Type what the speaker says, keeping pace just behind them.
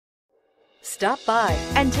Stop by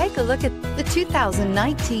and take a look at the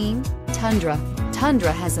 2019 Tundra.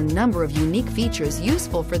 Tundra has a number of unique features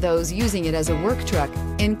useful for those using it as a work truck,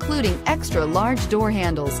 including extra large door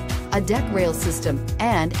handles, a deck rail system,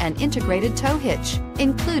 and an integrated tow hitch.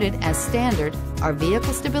 Included as standard are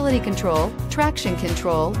vehicle stability control, traction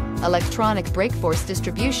control, electronic brake force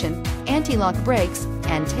distribution, anti-lock brakes,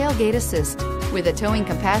 and tailgate assist. With a towing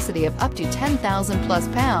capacity of up to 10,000 plus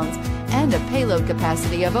pounds and a payload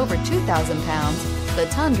capacity of over 2,000 pounds, the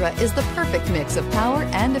Tundra is the perfect mix of power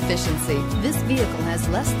and efficiency. This vehicle has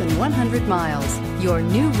less than 100 miles. Your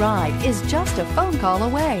new ride is just a phone call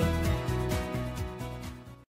away.